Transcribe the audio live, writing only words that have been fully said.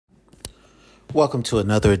Welcome to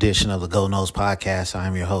another edition of the Noles podcast. I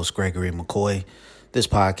am your host, Gregory McCoy. This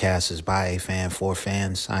podcast is by a fan for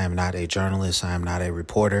fans. I am not a journalist. I am not a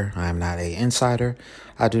reporter. I am not an insider.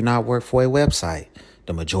 I do not work for a website.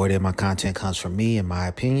 The majority of my content comes from me, in my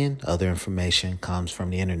opinion. Other information comes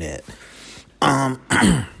from the internet. I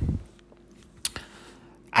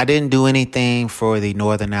didn't do anything for the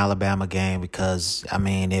Northern Alabama game because,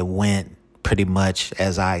 it went pretty much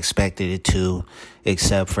as I expected it to,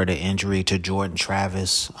 except for the injury to Jordan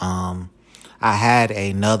Travis. I had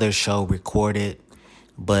another show recorded,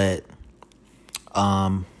 but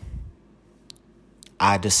I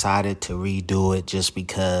decided to redo it just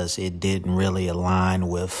because it didn't really align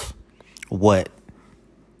with what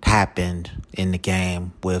happened in the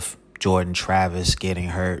game with Jordan Travis getting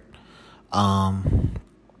hurt. I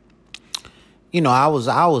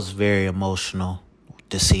was very emotional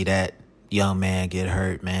to see that young man get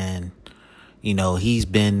hurt, man. He's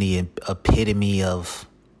been the epitome of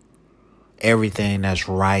everything that's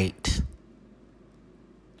right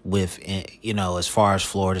with, as far as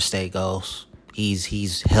Florida State goes.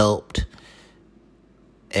 He's helped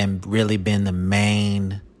and really been the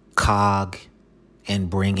main cog in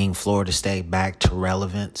bringing Florida State back to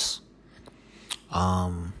relevance.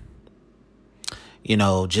 I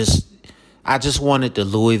just wanted the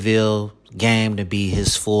Louisville game to be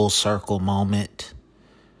his full circle moment.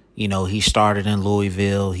 He started in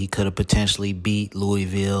Louisville. He could have potentially beat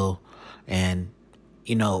Louisville and,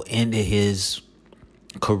 ended his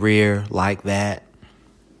career like that.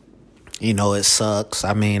 It sucks.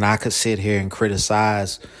 I could sit here and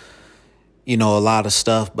criticize, a lot of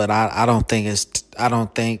stuff, but I don't think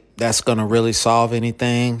that's going to really solve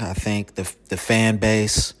anything. I think the fan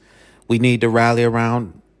base, we need to rally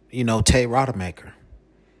around, Tate Rodemaker.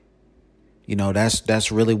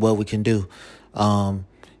 That's really what we can do.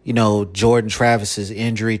 Jordan Travis's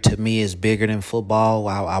injury to me is bigger than football.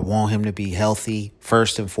 I want him to be healthy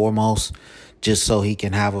first and foremost, just so he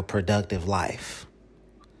can have a productive life.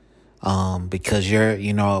 Because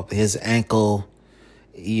his ankle,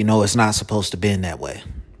 it's not supposed to bend that way.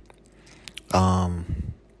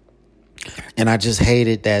 And I just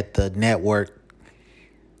hated that the network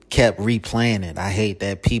kept replaying it. I hate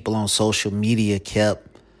that people on social media kept,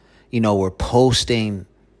 were posting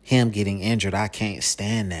him getting injured. I can't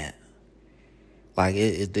stand that.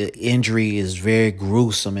 The injury is very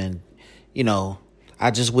gruesome, and,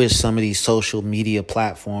 I just wish some of these social media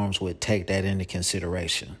platforms would take that into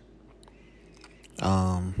consideration.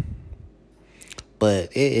 But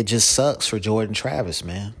it just sucks for Jordan Travis,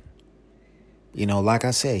 man. Like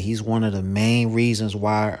I said, he's one of the main reasons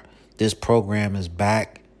why this program is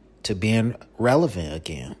back to being relevant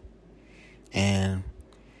again. And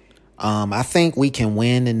I think we can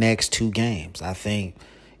win the next two games. I think,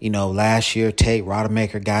 last year Tate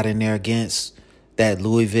Rodemaker got in there against that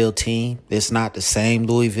Louisville team. It's not the same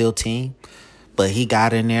Louisville team, but he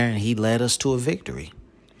got in there and he led us to a victory.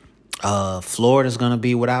 Florida's going to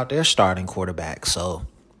be without their starting quarterback. So,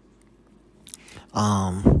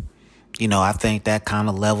 I think that kind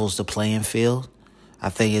of levels the playing field. I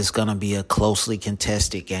think it's going to be a closely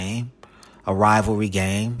contested game, a rivalry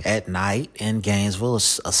game at night in Gainesville, a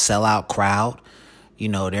sellout crowd.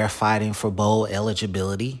 They're fighting for bowl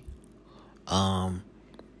eligibility.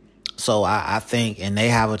 So I think, and they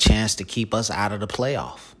have a chance to keep us out of the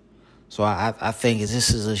playoff. So I think this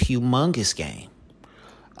is a humongous game.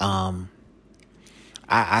 I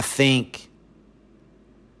think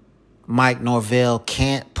Mike Norvell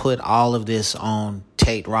can't put all of this on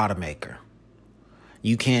Tate Rodemaker.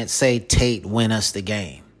 You can't say Tate win us the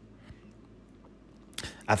game.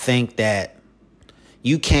 I think that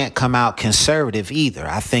you can't come out conservative either.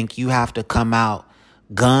 I think you have to come out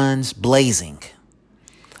guns blazing.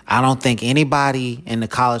 I don't think anybody in the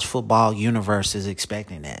college football universe is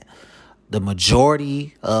expecting that. The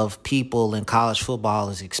majority of people in college football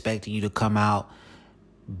is expecting you to come out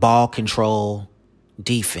ball control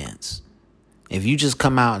defense. If you just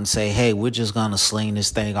come out and say, hey, we're just going to sling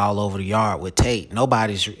this thing all over the yard with Tate,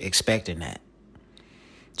 nobody's expecting that.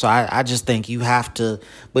 So I just think you have to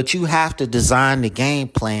design the game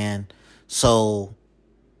plan so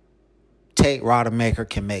Tate Rodemaker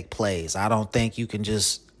can make plays. I don't think you can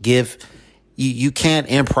just you can't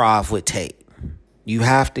improv with Tate. You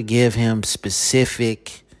have to give him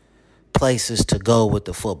specific places to go with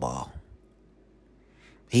the football.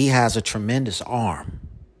 He has a tremendous arm,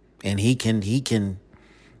 and he can spin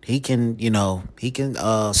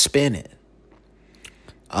it.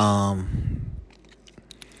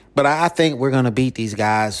 But I think we're going to beat these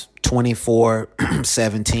guys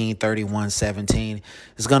 24-17, 31-17.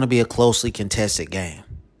 It's going to be a closely contested game.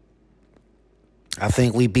 I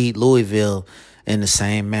think we beat Louisville in the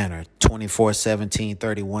same manner, 24-17,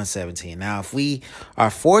 31-17. Now, if we are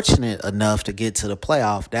fortunate enough to get to the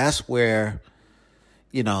playoff, that's where,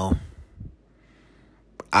 you know,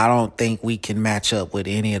 I don't think we can match up with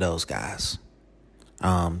any of those guys.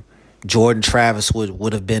 Jordan Travis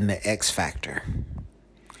would have been the X factor.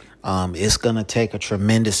 It's going to take a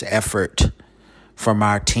tremendous effort from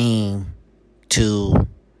our team to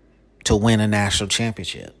win a national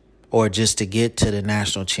championship or just to get to the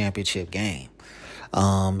national championship game.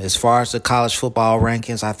 As far as the college football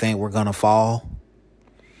rankings, I think we're going to fall.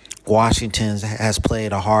 Washington has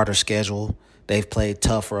played a harder schedule. They've played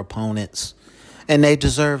tougher opponents, and they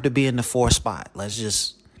deserve to be in the 4th spot. Let's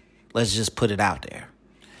just put it out there.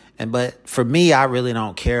 But for me, I really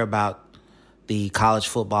don't care about the college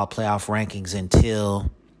football playoff rankings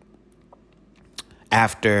until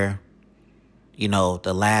after,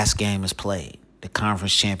 the last game is played, the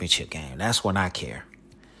conference championship game. That's when I care.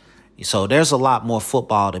 So there's a lot more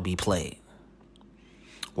football to be played.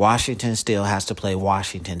 Washington still has to play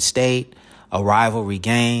Washington State, a rivalry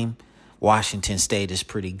game. Washington State is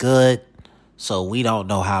pretty good, so we don't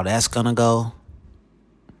know how that's going to go.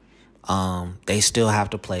 They still have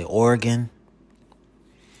to play Oregon,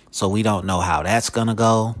 so we don't know how that's going to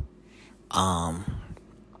go.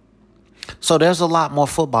 So there's a lot more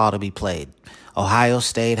football to be played. Ohio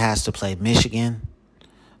State has to play Michigan.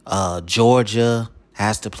 Georgia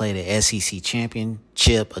has to play the SEC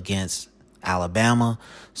championship against Alabama.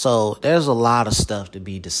 So there's a lot of stuff to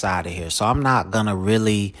be decided here. So I'm not going to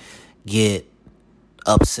really get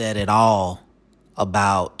upset at all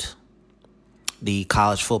about the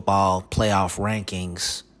college football playoff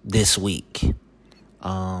rankings this week.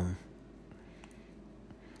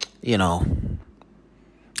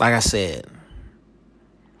 Like I said,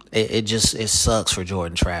 it sucks for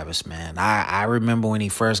Jordan Travis, man. I remember when he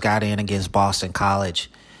first got in against Boston College,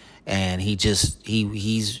 and he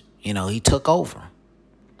took over.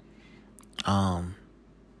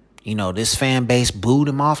 This fan base booed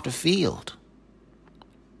him off the field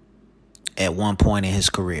at one point in his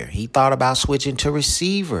career. He thought about switching to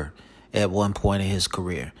receiver at one point in his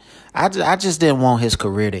career. I just didn't want his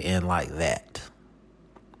career to end like that.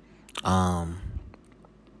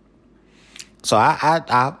 So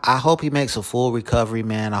I hope he makes a full recovery,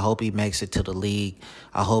 man. I hope he makes it to the league.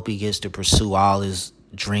 I hope he gets to pursue all his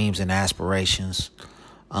dreams and aspirations.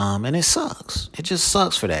 And it sucks. It just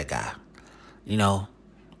sucks for that guy.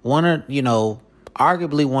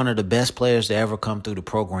 Arguably one of the best players to ever come through the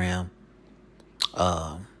program.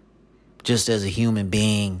 Just as a human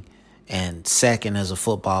being, and second as a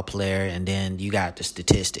football player, and then you got the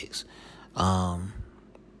statistics.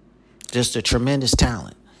 Just a tremendous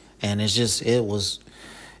talent. And it was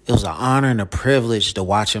an honor and a privilege to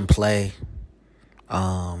watch him play.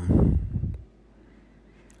 Like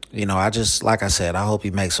I said, I hope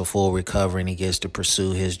he makes a full recovery and he gets to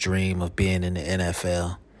pursue his dream of being in the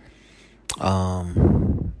NFL.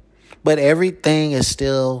 But everything is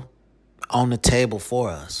still on the table for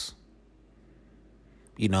us.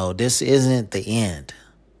 This isn't the end.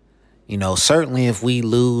 Certainly if we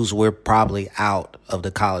lose, we're probably out of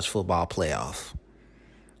the college football playoff.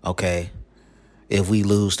 Okay? If we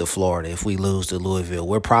lose to Florida, if we lose to Louisville,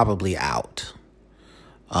 we're probably out.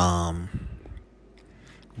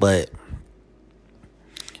 But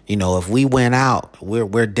if we win out,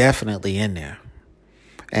 we're definitely in there.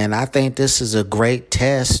 And I think this is a great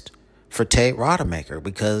test for Tate Rodemaker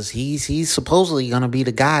because he's supposedly going to be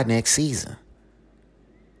the guy next season.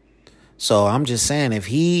 So I'm just saying, if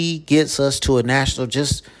he gets us to a national,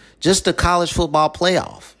 just the college football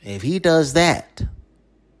playoff, if he does that,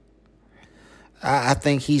 I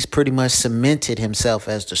think he's pretty much cemented himself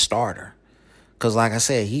as the starter. Because like I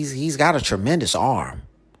said, he's got a tremendous arm.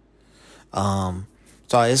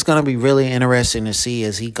 So it's going to be really interesting to see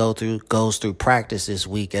as he goes through practice this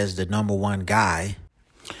week as the number one guy.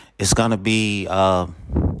 It's going to be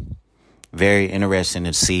very interesting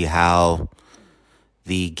to see how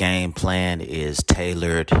the game plan is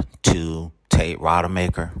tailored to Tate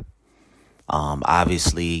Rodemaker.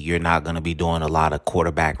 Obviously, you're not going to be doing a lot of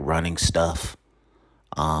quarterback running stuff.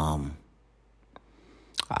 I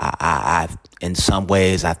in some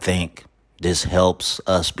ways, I think this helps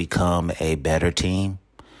us become a better team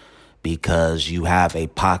because you have a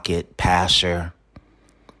pocket passer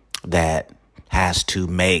that has to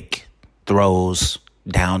make throws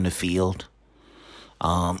down the field.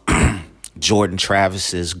 Jordan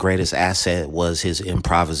Travis's greatest asset was his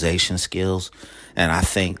improvisation skills. And I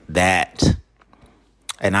think that,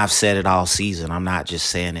 and I've said it all season, I'm not just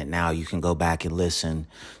saying it now. You can go back and listen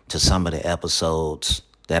to some of the episodes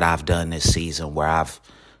that I've done this season where I've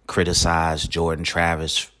criticize Jordan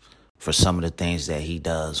Travis for some of the things that he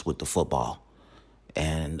does with the football.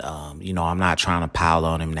 And, I'm not trying to pile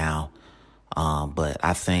on him now, but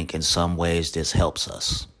I think in some ways this helps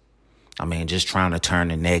us. I mean, just trying to turn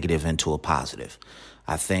the negative into a positive.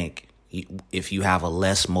 I think if you have a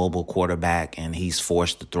less mobile quarterback and he's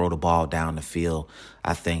forced to throw the ball down the field,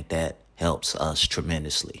 I think that helps us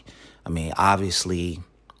tremendously. I mean, obviously,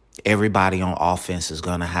 everybody on offense is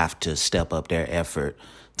going to have to step up their effort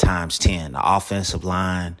times 10. The offensive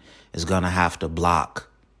line is going to have to block.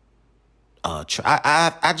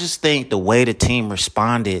 I just think the way the team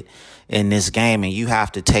responded in this game, and you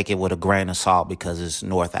have to take it with a grain of salt because it's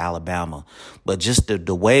North Alabama, but just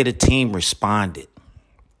the way the team responded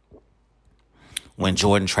when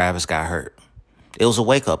Jordan Travis got hurt, it was a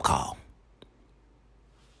wake-up call.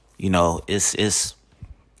 It's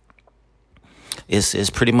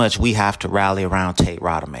pretty much we have to rally around Tate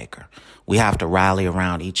Rodemaker. We have to rally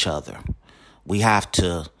around each other. We have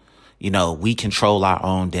to, we control our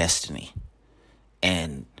own destiny.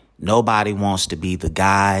 And nobody wants to be the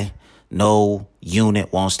guy. No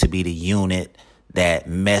unit wants to be the unit that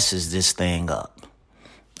messes this thing up.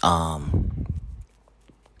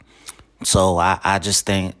 So I just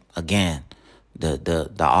think, again,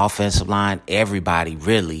 the offensive line, everybody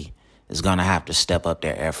really is going to have to step up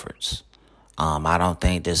their efforts. I don't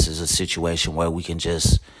think this is a situation where we can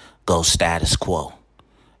just go status quo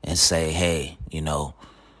and say, hey,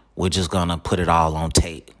 we're just going to put it all on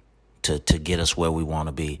tape to get us where we want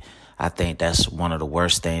to be. I think that's one of the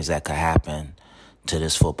worst things that could happen to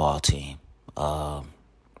this football team. If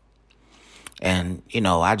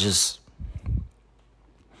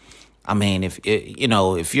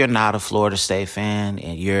you're not a Florida State fan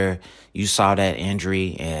and you saw that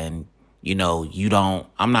injury and,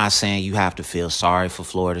 I'm not saying you have to feel sorry for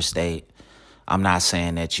Florida State. I'm not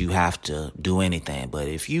saying that you have to do anything, but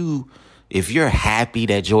if you're happy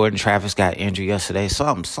that Jordan Travis got injured yesterday,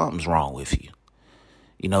 something's wrong with you.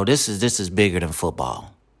 This is bigger than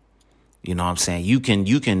football. You know what I'm saying? You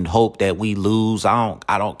can hope that we lose. I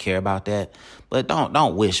don't care about that. But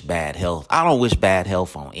don't wish bad health. I don't wish bad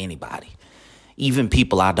health on anybody. Even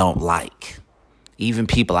people I don't like. Even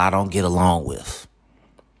people I don't get along with.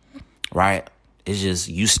 Right? It's just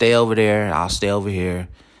you stay over there, I'll stay over here,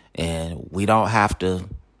 and we don't have to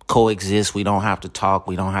coexist. We don't have to talk.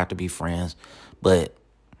 We don't have to be friends. But,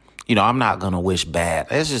 I'm not going to wish bad.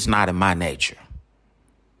 It's just not in my nature.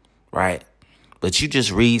 Right? But you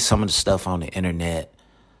just read some of the stuff on the internet,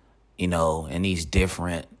 and these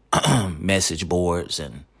different message boards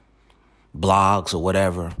and blogs or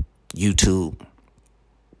whatever, YouTube,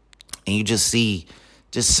 and you just see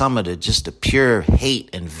just some of the pure hate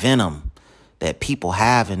and venom that people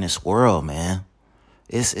have in this world, man.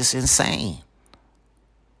 It's insane.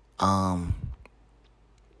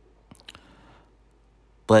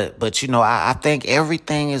 But I think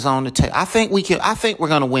everything is on the table. I think we're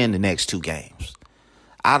gonna win the next two games.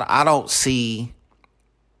 I don't see,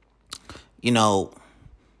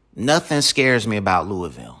 nothing scares me about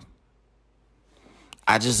Louisville.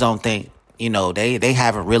 I just don't think, they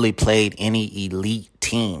haven't really played any elite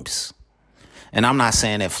teams. And I'm not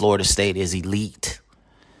saying that Florida State is elite,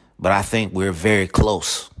 but I think we're very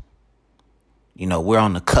close. We're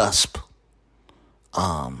on the cusp.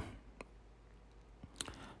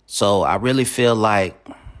 So I really feel like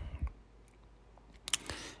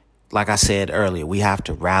I said earlier, we have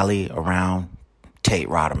to rally around Tate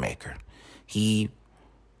Rodemaker. He's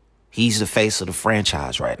the face of the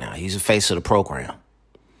franchise right now. He's the face of the program.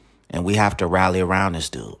 And we have to rally around this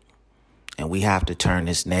dude. And we have to turn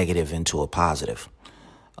this negative into a positive.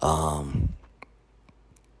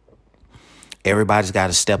 Everybody's got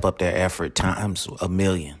to step up their effort times a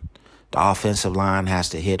million. The offensive line has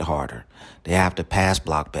to hit harder. They have to pass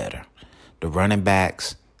block better. The running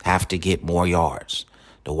backs have to get more yards.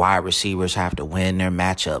 The wide receivers have to win their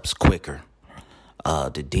matchups quicker.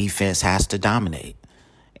 The defense has to dominate.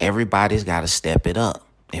 Everybody's got to step it up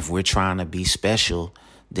if we're trying to be special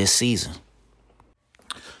this season.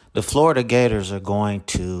 The Florida Gators are going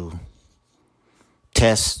to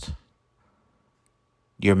test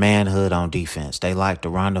your manhood on defense. They like to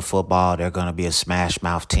run the football. They're going to be a smash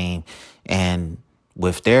mouth team. And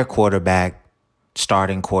with their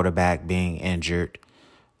starting quarterback being injured,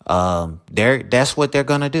 that's what they're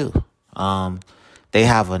going to do. They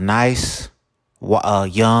have a nice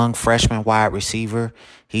young freshman wide receiver.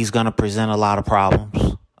 He's going to present a lot of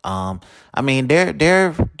problems.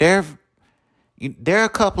 They're a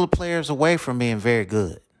couple of players away from being very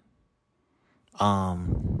good.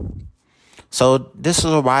 So this is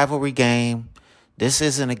a rivalry game. This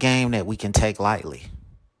isn't a game that we can take lightly.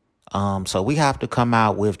 So we have to come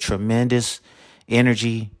out with tremendous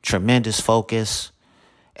energy, tremendous focus.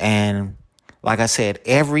 And like I said,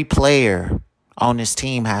 every player on this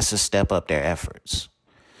team has to step up their efforts.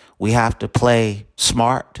 We have to play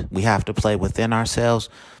smart. We have to play within ourselves.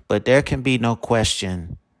 But there can be no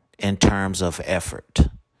question in terms of effort.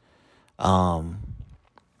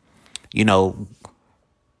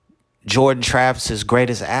 Jordan Travis's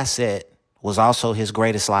greatest asset was also his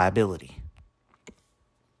greatest liability.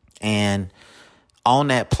 And on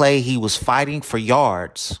that play, he was fighting for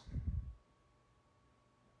yards.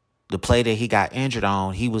 The play that he got injured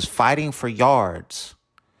on, he was fighting for yards.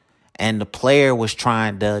 And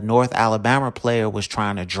the North Alabama player was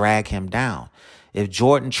trying to drag him down. If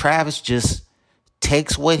Jordan Travis just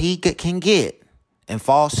takes what he can get and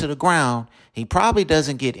falls to the ground, he probably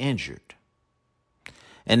doesn't get injured.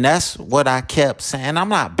 And that's what I kept saying. I'm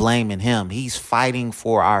not blaming him. He's fighting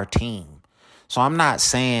for our team. So I'm not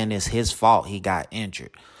saying it's his fault he got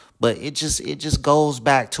injured. But it just goes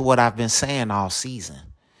back to what I've been saying all season.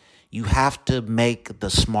 You have to make the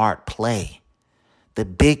smart play. The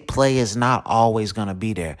big play is not always going to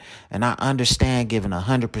be there. And I understand giving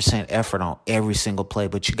 100% effort on every single play,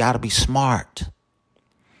 but you got to be smart.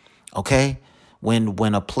 Okay?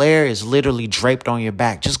 When a player is literally draped on your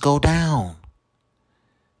back, just go down.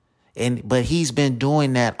 But he's been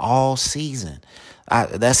doing that all season.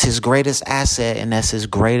 That's his greatest asset, and that's his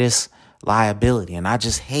greatest liability. And I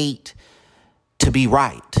just hate to be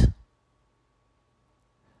right,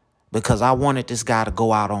 because I wanted this guy to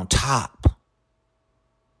go out on top.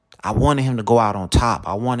 I wanted him to go out on top.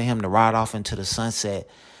 I wanted him to ride off into the sunset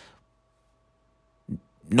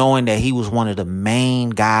knowing that he was one of the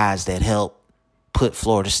main guys that helped put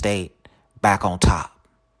Florida State back on top.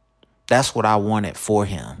 That's what I wanted for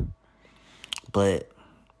him. But,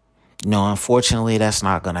 unfortunately, that's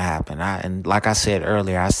not going to happen. And like I said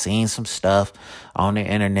earlier, I seen some stuff on the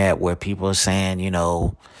internet where people are saying,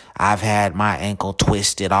 I've had my ankle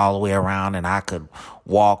twisted all the way around and I could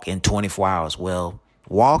walk in 24 hours. Well,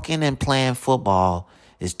 walking and playing football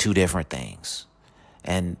is two different things.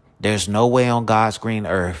 And there's no way on God's green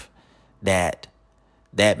earth that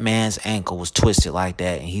man's ankle was twisted like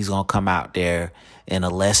that and he's going to come out there in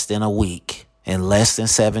less than a week, in less than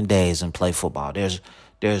 7 days and play football.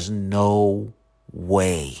 There's no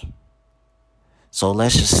way. So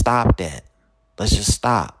let's just stop that. Let's just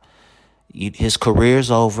stop. His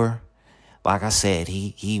career's over. Like I said,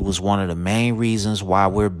 he was one of the main reasons why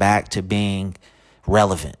we're back to being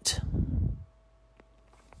relevant.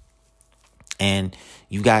 And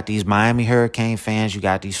you got these Miami Hurricane fans, you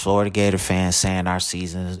got these Florida Gator fans saying our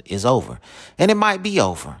season is over. And it might be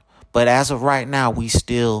over. But as of right now, we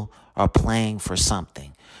still are playing for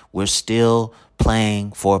something. We're still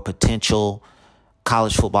playing for a potential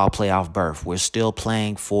college football playoff berth. We're still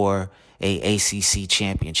playing for a ACC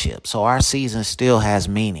championship. So our season still has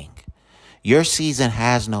meaning. Your season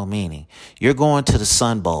has no meaning. You're going to the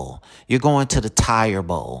Sun Bowl. You're going to the Tire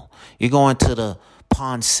Bowl. You're going to the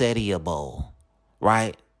Poinsettia Bowl,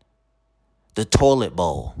 right? The Toilet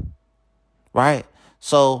Bowl, right?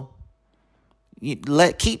 So keep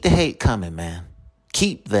the hate coming, man.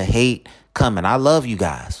 Keep the hate coming. I love you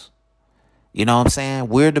guys. You know what I'm saying?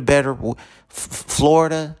 We're the better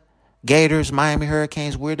Florida Gators, Miami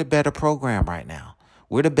Hurricanes. We're the better program right now.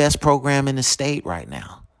 We're the best program in the state right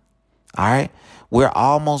now. All right. We're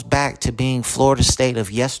almost back to being Florida State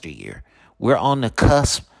of yesteryear. We're on the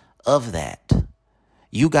cusp of that.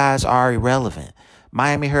 You guys are irrelevant.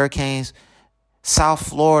 Miami Hurricanes, South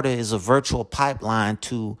Florida is a virtual pipeline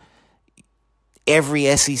to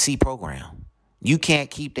every SEC program. You can't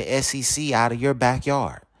keep the SEC out of your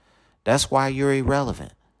backyard. That's why you're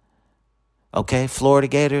irrelevant. Okay, Florida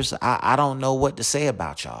Gators, I don't know what to say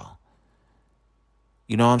about y'all.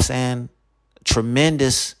 You know what I'm saying?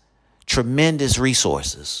 Tremendous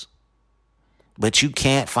resources. But you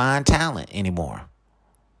can't find talent anymore.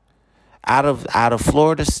 Out of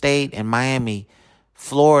Florida State and Miami,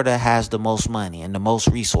 Florida has the most money and the most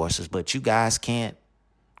resources, but you guys can't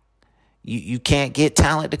you can't get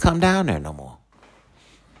talent to come down there no more.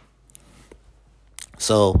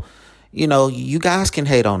 So, you guys can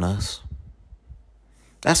hate on us.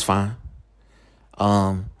 That's fine.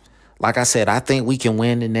 Like I said, I think we can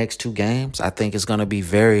win the next 2 games. I think it's going to be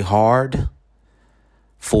very hard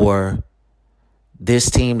for this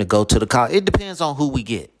team to go to the college. It depends on who we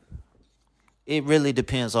get. It really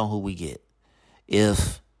depends on who we get.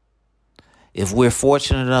 If we're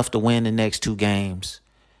fortunate enough to win the next 2 games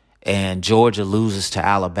and Georgia loses to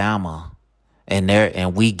Alabama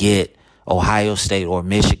and we get Ohio State or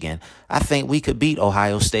Michigan, I think we could beat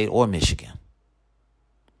Ohio State or Michigan.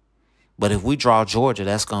 But if we draw Georgia,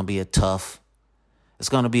 it's going to be a tough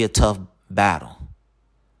battle.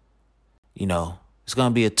 It's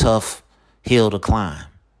going to be a tough hill to climb.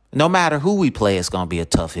 No matter who we play, it's going to be a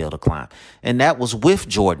tough hill to climb. And that was with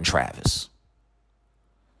Jordan Travis.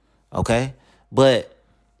 Okay? But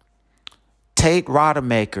Tate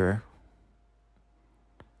Rodemaker,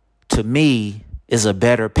 to me, is a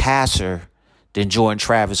better passer than Jordan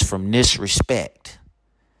Travis from this respect.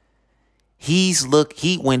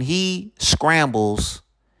 When he scrambles,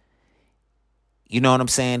 you know what I'm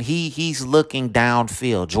saying? He's looking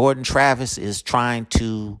downfield. Jordan Travis is trying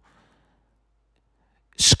to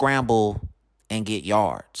scramble and get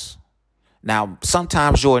yards. Now,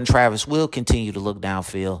 sometimes Jordan Travis will continue to look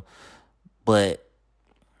downfield, but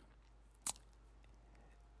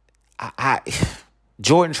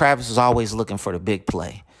Jordan Travis is always looking for the big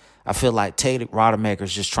play. I feel like Tate Rodemaker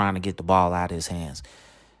is just trying to get the ball out of his hands.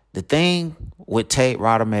 The thing with Tate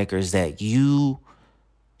Rodemaker is that you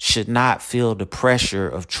should not feel the pressure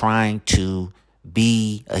of trying to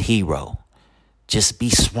be a hero. Just be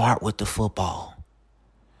smart with the football.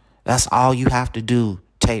 That's all you have to do,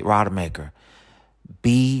 Tate Rodemaker.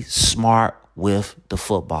 Be smart with the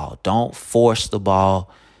football. Don't force the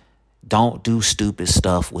ball. Don't do stupid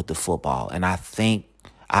stuff with the football. And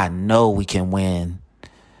I know we can win.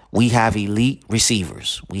 We have elite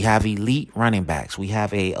receivers. We have elite running backs. We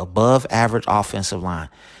have a above average offensive line.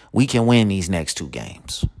 We can win these next 2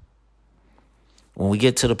 games. When we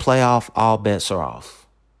get to the playoff, all bets are off.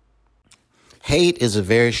 Hate is a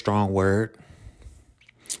very strong word,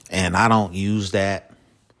 and I don't use that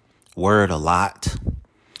word a lot,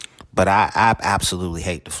 but I absolutely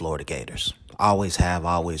hate the Florida Gators. Always have,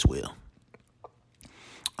 always will.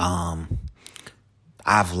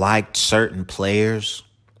 I've liked certain players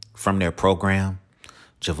from their program.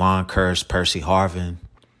 Javon Curse, Percy Harvin,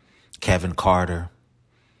 Kevin Carter,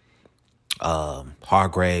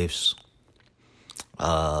 Hargraves.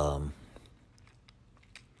 I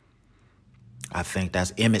think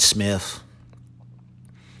that's Emmitt Smith.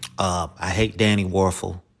 I hate Danny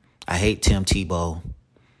Warfel. I hate Tim Tebow.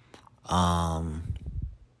 I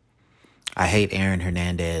hate Aaron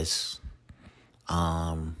Hernandez.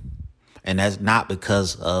 And that's not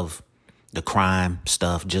because of the crime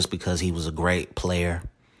stuff, just because he was a great player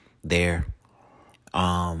there.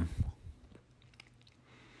 I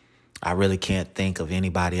really can't think of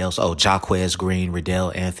anybody else. Oh, Jaquez Green,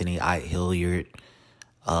 Riddell Anthony, Ike Hilliard,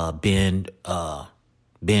 Ben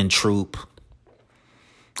Troop.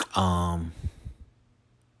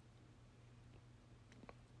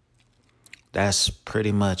 That's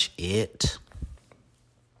pretty much it.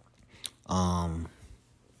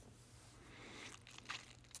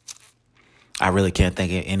 I really can't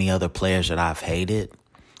think of any other players that I've hated.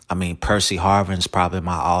 I mean, Percy Harvin's probably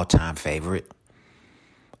my all-time favorite.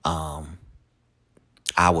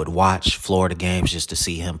 I would watch Florida games just to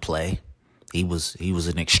see him play. He was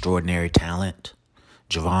an extraordinary talent.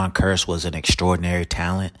 Javon Curse was an extraordinary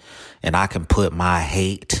talent. And I can put my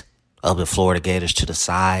hate of the Florida Gators to the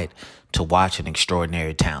side to watch an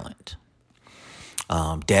extraordinary talent.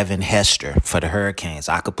 Devin Hester for the Hurricanes.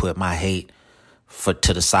 I could put my hate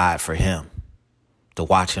to the side for him to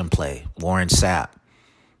watch him play. Warren Sapp,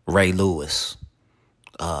 Ray Lewis,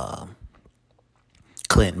 Clinton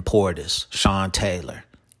Portis, Sean Taylor,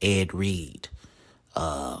 Ed Reed,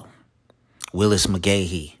 Willis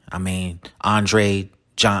McGahee. I mean, Andre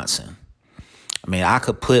Johnson. I mean, I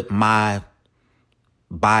could put my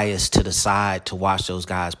bias to the side to watch those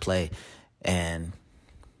guys play. And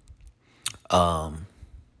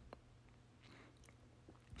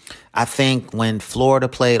I think when Florida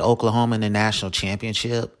played Oklahoma in the national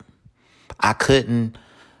championship, I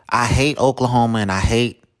hate Oklahoma and I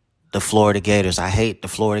hate the Florida Gators. I hate the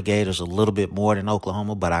Florida Gators a little bit more than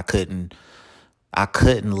Oklahoma, but I couldn't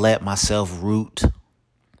let myself root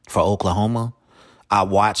for Oklahoma. I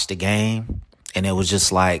watched the game and it was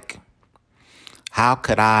just like, how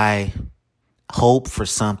could I hope for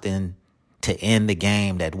something to end the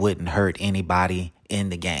game that wouldn't hurt anybody in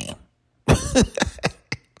the game?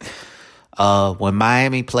 When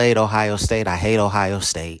Miami played Ohio State, I hate Ohio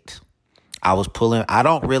State. I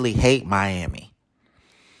don't really hate Miami.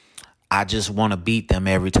 I just want to beat them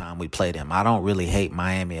every time we play them. I don't really hate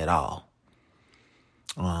Miami at all.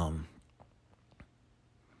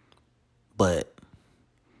 But,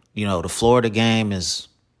 the Florida game is,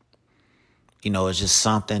 it's just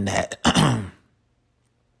something that,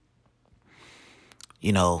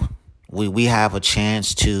 we have a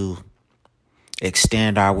chance to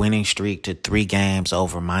extend our winning streak to 3 games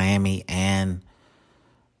over Miami and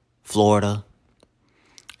Florida.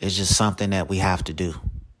 It's just something that we have to do.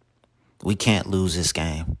 We can't lose this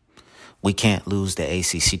game. We can't lose the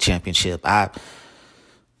ACC championship.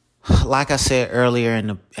 Like I said earlier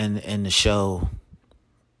in the show,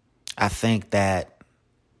 I think that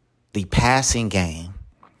the passing game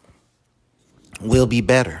will be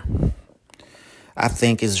better. I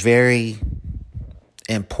think it's very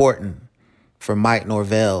important for Mike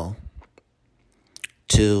Norvell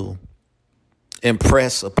to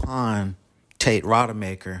impress upon Tate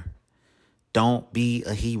Rodemaker, don't be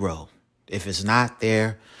a hero. If it's not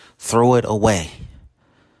there, throw it away.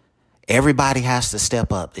 Everybody has to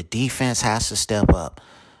step up. The defense has to step up.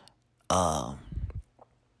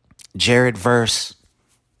 Jared Verse,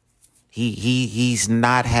 he's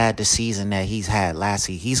not had the season that he's had last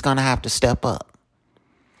season. He's going to have to step up.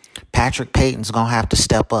 Patrick Payton's going to have to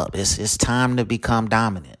step up. It's time to become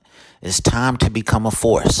dominant. It's time to become a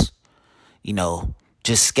force.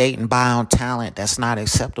 Just skating by on talent, that's not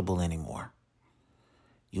acceptable anymore.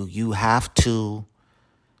 You have to,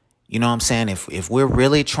 you know what I'm saying? If we're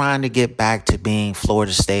really trying to get back to being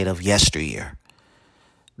Florida State of yesteryear,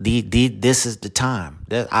 this is the time.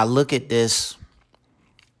 I look at this.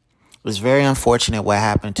 It was very unfortunate what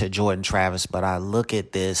happened to Jordan Travis, but I look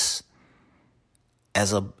at this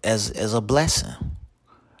as a blessing.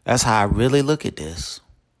 That's how I really look at this.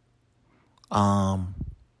 I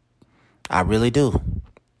really do.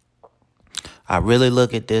 I really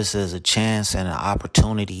look at this as a chance and an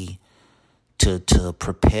opportunity to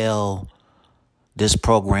propel this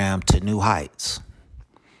program to new heights.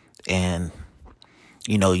 And,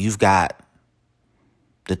 you've got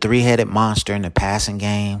the three-headed monster in the passing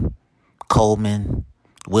game, Coleman,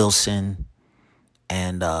 Wilson,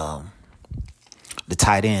 and the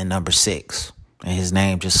tight end, number 6. And his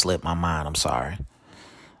name just slipped my mind. I'm sorry.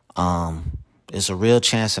 It's a real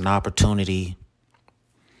chance and opportunity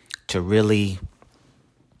to really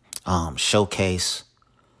showcase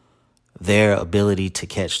their ability to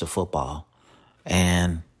catch the football.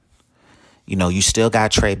 And, you still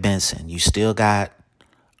got Trey Benson. You still got,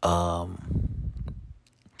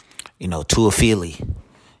 Tuafili.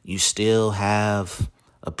 You still have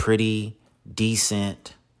a pretty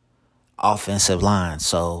decent offensive line.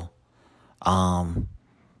 So,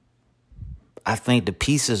 I think the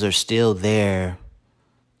pieces are still there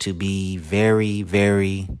to be very,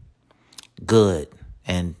 very good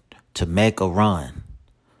and to make a run.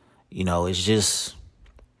 It's just,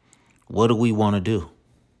 what do we want to do?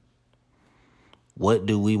 What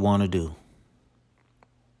do we want to do?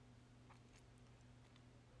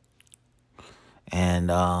 And,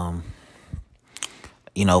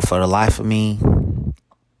 for the life of me,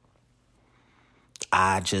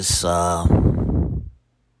 I just, I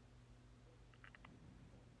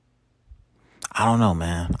don't know,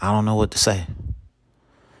 man. I don't know what to say.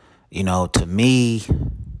 To me,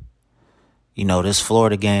 this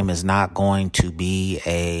Florida game is not going to be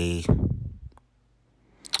a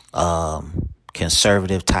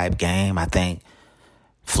conservative type game. I think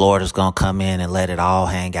Florida's going to come in and let it all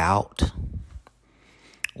hang out,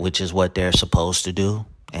 which is what they're supposed to do.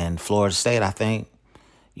 And Florida State, I think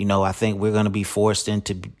we're going to be forced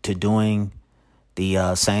into doing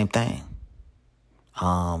the same thing.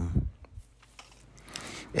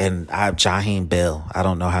 And Jaheim Bell, I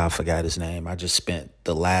don't know how I forgot his name. I just spent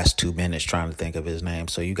the last 2 minutes trying to think of his name.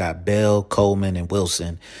 So you got Bell, Coleman, and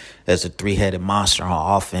Wilson as a three-headed monster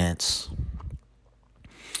on offense.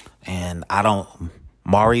 And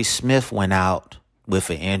Maurice Smith went out with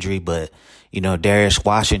an injury, but, Darius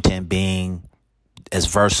Washington, being as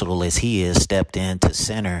versatile as he is, stepped into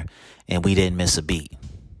center, and we didn't miss a beat.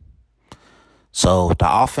 So the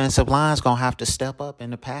offensive line's going to have to step up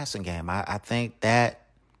in the passing game. I think that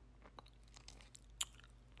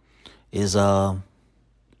is I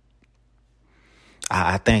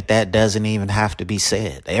think that doesn't even have to be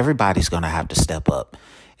said. Everybody's going to have to step up.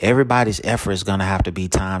 Everybody's effort is going to have to be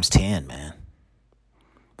times 10, man.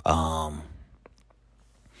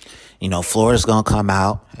 Florida's going to come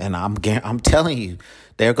out, and I'm telling you,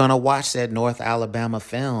 they're going to watch that North Alabama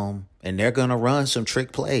film, and they're going to run some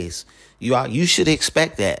trick plays. You should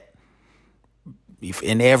expect that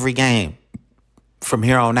in every game from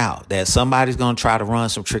here on out, that somebody's going to try to run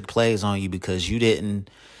some trick plays on you because you didn't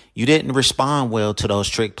respond well to those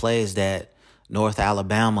trick plays that North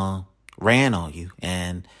Alabama ran on you.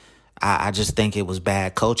 And I just think it was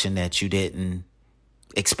bad coaching that you didn't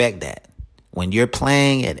expect that. When you're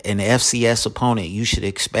playing an FCS opponent, you should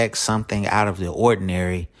expect something out of the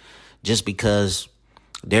ordinary just because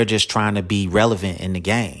they're just trying to be relevant in the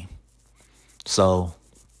game. So,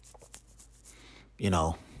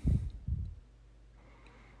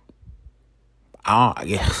 I'm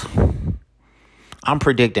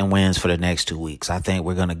predicting wins for the next 2 weeks. I think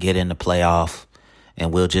we're going to get in the playoff,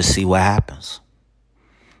 and we'll just see what happens.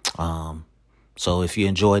 So if you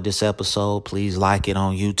enjoyed this episode, please like it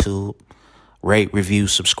on YouTube, rate, review,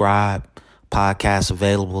 subscribe. Podcast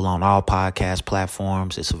available on all podcast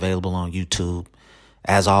platforms. It's available on YouTube.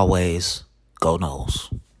 As always, go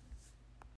Noles.